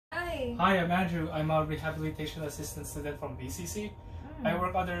Hi. Hi, I'm Andrew. I'm a rehabilitation assistant student from BCC. I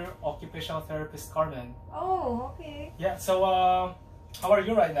work under occupational therapist Carmen. Oh, okay. Yeah, so how are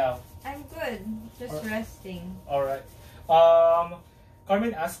you right now? I'm good. Just resting. Alright.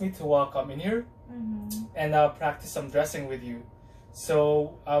 Carmen asked me to come in here and practice some dressing with you.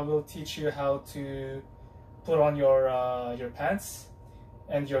 So I will teach you how to put on your pants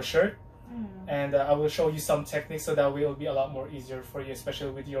and your shirt. And I will show you some techniques so that way it will be a lot more easier for you,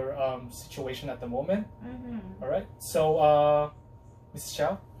 especially with your situation at the moment. Alright, so Mrs.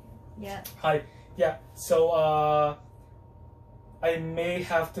 Chow? Yeah. Hi. Yeah, so I may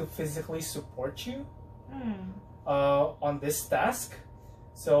have to physically support you on this task.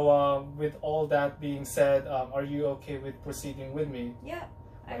 So with all that being said, are you okay with proceeding with me? Yeah,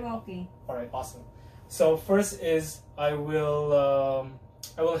 I'm okay. Alright, awesome. So first is I will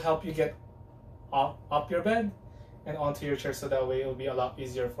help you get up your bed and onto your chair so that way it'll be a lot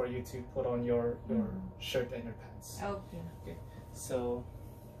easier for you to put on your shirt and your pants. Okay. So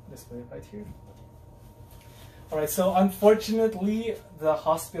let's put it right here. Alright, so unfortunately the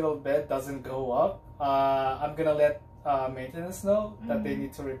hospital bed doesn't go up. I'm gonna let maintenance know that they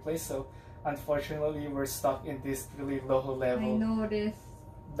need to replace, so unfortunately we're stuck in this really low level I noticed.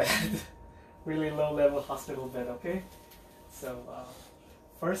 bed. Really low level hospital bed, okay? So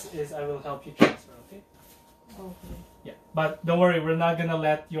first is I will help you transfer, okay? Okay. Yeah, but don't worry, we're not gonna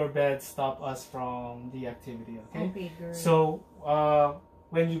let your bed stop us from the activity, okay? Okay, good. So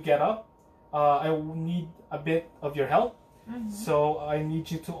when you get up, I will need a bit of your help. So I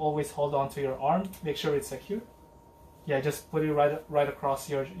need you to always hold on to your arm, make sure it's secure. Yeah, just put it right across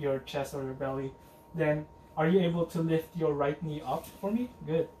your chest or your belly. Then are you able to lift your right knee up for me?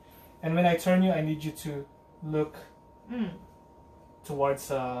 Good. And when I turn you, I need you to look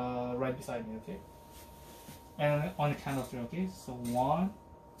towards right beside me, okay? And on the count of 3, okay? So 1,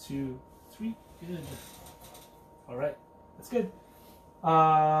 2, 3. Good. All right, that's good.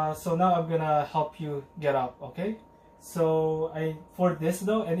 So now I'm gonna help you get up, okay? So for this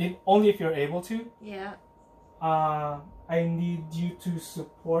though, and only if you're able to. Yeah. I need you to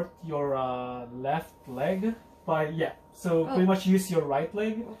support your left leg by So pretty much use your right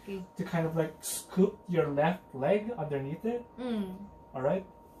leg to kind of like scoop your left leg underneath it. All right.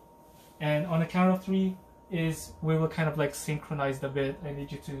 And on the count of 3 is we will kind of like synchronize the bit. I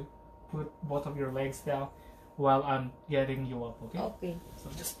need you to put both of your legs down while I'm getting you up. Okay. Okay. So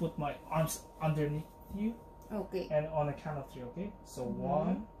just put my arms underneath you. Okay. And on the count of 3. Okay. So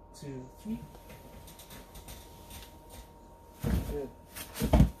 1, 2, 3. Good.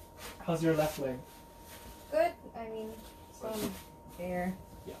 How's your left leg? Good. I mean, some there.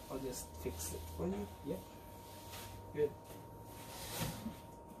 Yeah, I'll just fix it for you. Yeah. Good.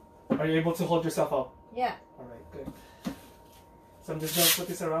 Are you able to hold yourself up? Yeah. Alright, good. So I'm just going to put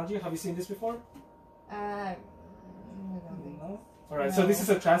this around you. Have you seen this before? No. Alright, so this is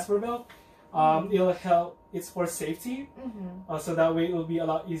a transfer belt. It'll help. It's for safety. So that way it will be a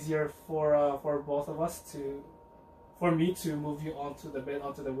lot easier for both of us for me to move you onto the bed,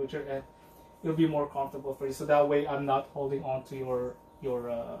 onto the wheelchair, and it'll be more comfortable for you. So that way I'm not holding on to your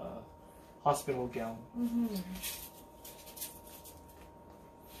hospital gown.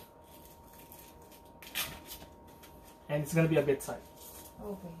 And it's gonna be a bit tight.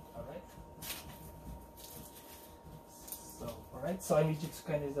 Okay. Alright. So alright, so I need you to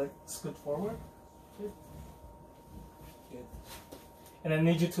kind of like scoot forward. Good. Good. And I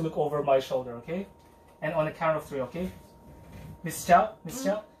need you to look over my shoulder, okay? And on the count of 3, okay? Miss Chow,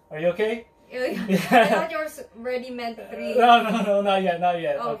 are you okay? I thought you were already meant 3. No, not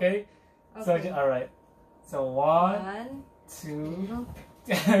yet, Oh. okay? So, alright. So 1, 2,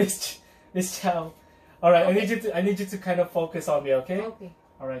 Miss Chow. Alright, okay. I need you to kind of focus on me, okay? Okay.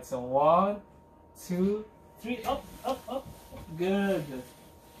 Alright, so 1, 2, 3, up. Good.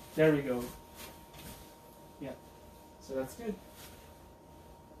 There we go. Yeah. So that's good.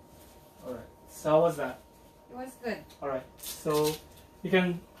 Alright. So how was that? It was good. Alright. So you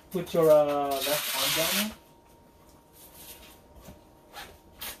can put your left arm down.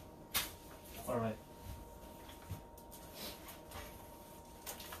 Alright.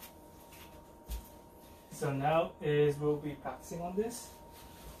 So now we'll be practicing on this.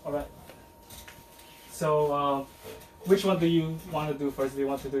 Alright. So which one do you want to do first? Do you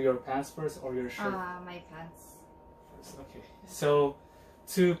want to do your pants first or your shirt? My pants. First. Okay. So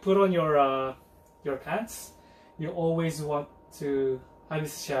to put on your pants, you always want to. Hi,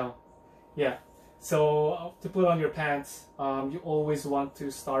 Mrs. Xiao. Yeah. So to put on your pants, you always want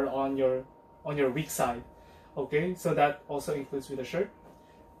to start on your weak side. Okay. So that also includes with the shirt.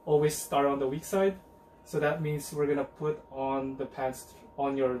 Always start on the weak side. So that means we're gonna put on the pants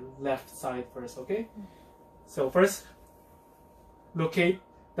on your left side first, okay? So first, locate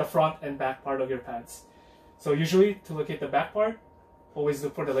the front and back part of your pants. So usually to locate the back part, always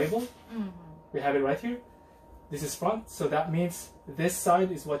look for the label. We have it right here. This is front, so that means this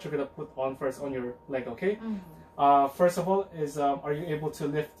side is what you're gonna put on first on your leg, okay? First of all, are you able to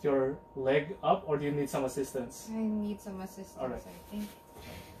lift your leg up, or do you need some assistance? I need some assistance, All right. I think.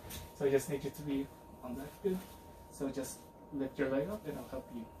 So I just need you to be on that, good. So just lift your leg up and I'll help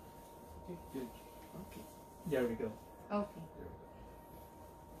you. Okay, good. Okay, there we go. Okay. There we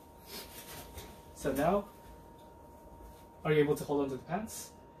go. So now, are you able to hold on to the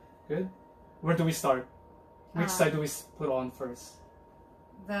pants? Good. Where do we start? Which side do we put on first?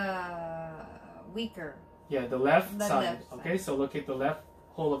 The weaker. Yeah, the left The side. left Okay, so locate the left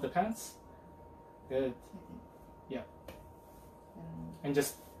hole of the pants. Good. Yeah. And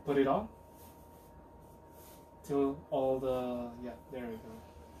just put it on. Till all the, yeah, there we go.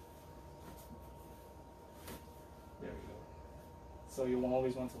 There we go. So you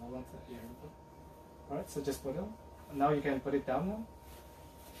always want to hold on to that. Here we go. Alright, so just put it on. Now you can put it down now.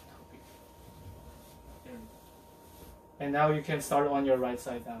 There we go. And now you can start on your right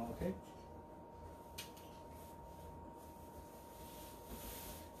side now, okay?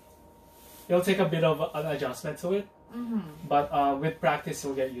 It'll take a bit of an adjustment to it, but with practice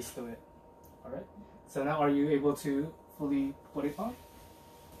you'll get used to it. Alright? So now are you able to fully put it on?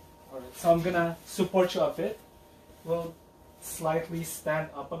 Alright, so I'm gonna support you a bit. We'll slightly stand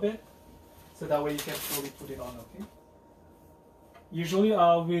up a bit, so that way you can fully put it on, okay? Usually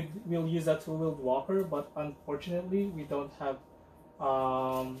we'll use a two-wheeled walker, but unfortunately we don't have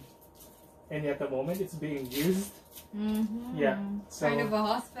any at the moment. It's being used. Yeah. So kind of a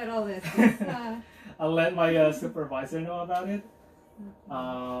hospital is. I'll let my supervisor know about it.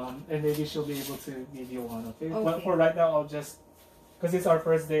 And maybe she'll be able to give you one, okay? But for right now, I'll just, because it's our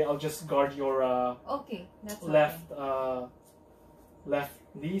first day, I'll just guard your okay, that's left left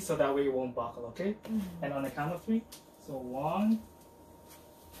knee, so that way it won't buckle, okay? And on the count of 3, so 1,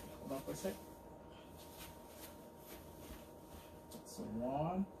 hold on for a sec. So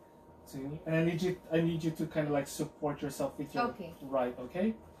 1, 2, and I need you to kind of like support yourself with your right,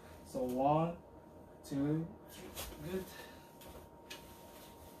 okay? So 1, 2, 3, good.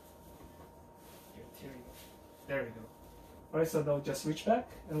 Here we go. There we go. Alright, so now just reach back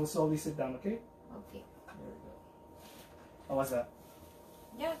and we'll slowly sit down, okay? Okay. There we go. How was that?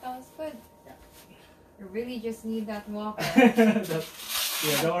 Yeah, that was good. Yeah. You really just need that walker.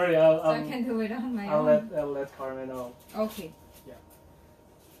 Yeah, don't worry. So I can do it on my own. I'll let Carmen know. Okay. Yeah.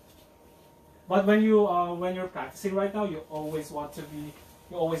 But when you're practicing right now, you always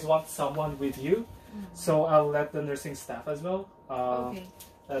want someone with you. So I'll let the nursing staff as well.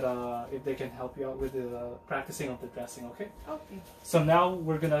 That if they can help you out with the practicing of the dressing, okay? Okay. So now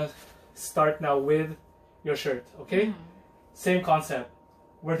we're gonna start now with your shirt, okay? Same concept.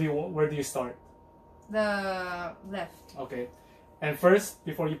 Where do you start? The left. Okay. And first,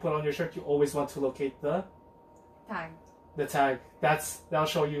 before you put on your shirt, you always want to locate the tag. The tag. That'll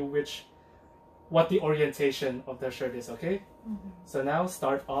show you what the orientation of the shirt is, okay? So now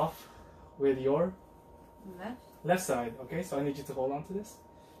start off with your left side, okay? So I need you to hold on to this.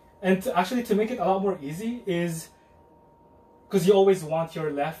 And to make it a lot more easy is, because you always want your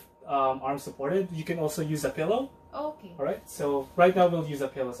left arm supported, you can also use a pillow. Okay. Alright, so right now we'll use a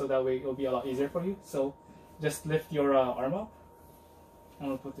pillow, so that way it'll be a lot easier for you. So just lift your arm up, and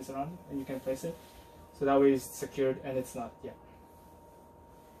we'll put this around you, and you can place it. So that way it's secured and it's not, yeah.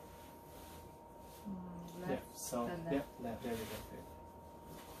 Left, yeah, so, left. Yeah, left, there we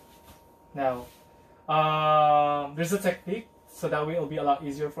go. Now, there's a technique, so that way it'll be a lot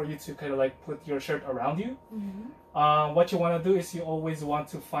easier for you to kind of like put your shirt around you. What you want to do is you always want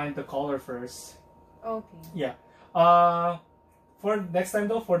to find the collar first. Okay. Yeah. For next time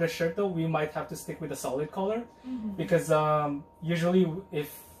though, for the shirt though, we might have to stick with a solid collar, because usually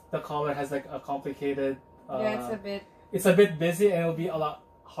if the collar has like a complicated, it's a bit busy, and it'll be a lot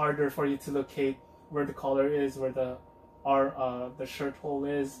harder for you to locate where the collar is, where the shirt hole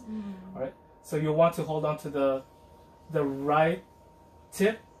is. All right. So you want to hold on to the right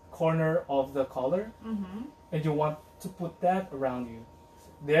tip corner of the collar, and you want to put that around you.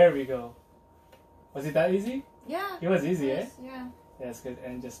 There we go. Was it that easy? Yeah. It was easy, yes, eh? Yeah. That's good.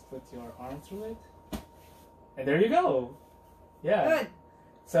 And just put your arm through it. And there you go. Yeah. Good.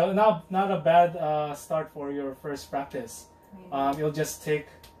 So not a bad start for your first practice. You'll just take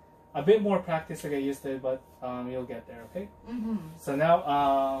a bit more practice to get used to it, but you'll get there, okay? So now,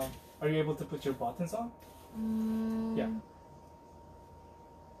 are you able to put your buttons on? Yeah.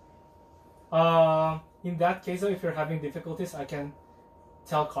 In that case, though, if you're having difficulties, I can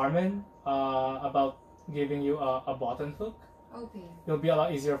tell Carmen about giving you a button hook. Okay. It'll be a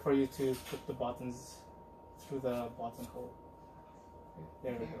lot easier for you to put the buttons through the buttonhole.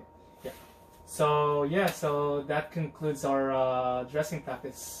 There we go. Yeah. So yeah, so that concludes our dressing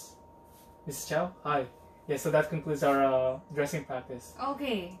practice. Mrs. Chow, hi. Yeah, so that concludes our dressing practice.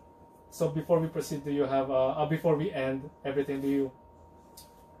 Okay. So before we proceed, do you have before we end everything, do you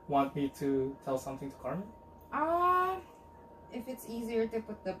want me to tell something to Carmen? If it's easier to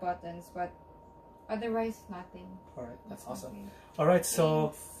put the buttons, but otherwise nothing. All right, that's awesome. Okay. All right, so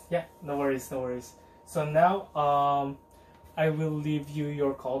Thanks. yeah, no worries. So now I will leave you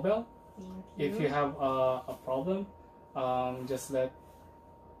your call bell. Thank you. If you have a problem, just let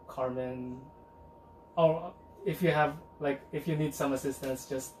Carmen, or if you have if you need some assistance,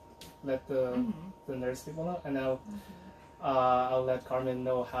 just let the nurse people know, and I'll let Carmen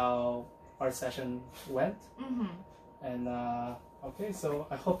know how our session went. And okay, so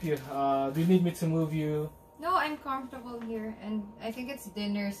I hope you do you need me to move you? No, I'm comfortable here, and I think it's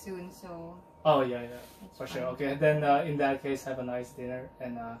dinner soon, so. Oh yeah, it's for fine. sure. Okay, then in that case, have a nice dinner,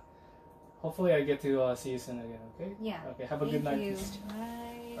 and hopefully I get to see you soon again. Okay. Yeah. Okay. Have a good night. Thank you. Please.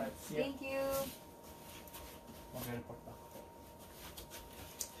 Bye. Right, see ya. Thank you.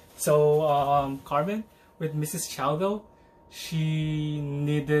 So Carmen, with Mrs. Chowdo, she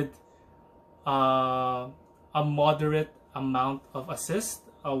needed a moderate amount of assist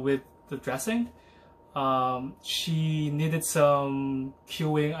with the dressing. She needed some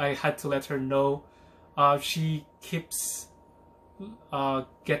cueing. I had to let her know. She keeps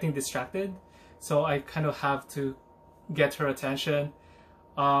getting distracted, so I kind of have to get her attention.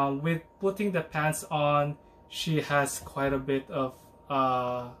 With putting the pants on, she has quite a bit of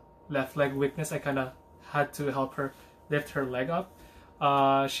left leg weakness. I kind of had to help her lift her leg up.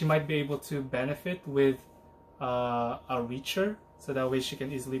 She might be able to benefit with a reacher, so that way she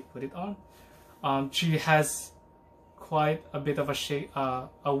can easily put it on. She has quite a bit of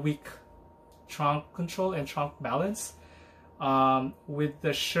a weak trunk control and trunk balance. With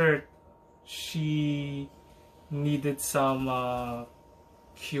the shirt, she needed some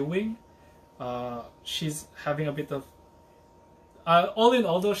cueing. She's having a bit of all in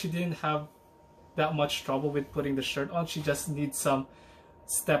all, though, she didn't have that much trouble with putting the shirt on. She just needs some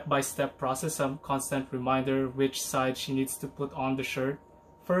step-by-step process, some constant reminder which side she needs to put on the shirt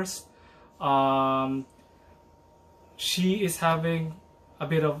first. She is having a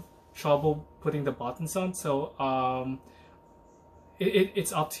bit of trouble putting the buttons on, so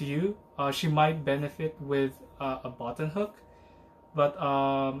it's up to you. She might benefit with a button hook, but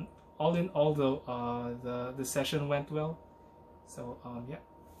all in all, though, the session went well. So yeah.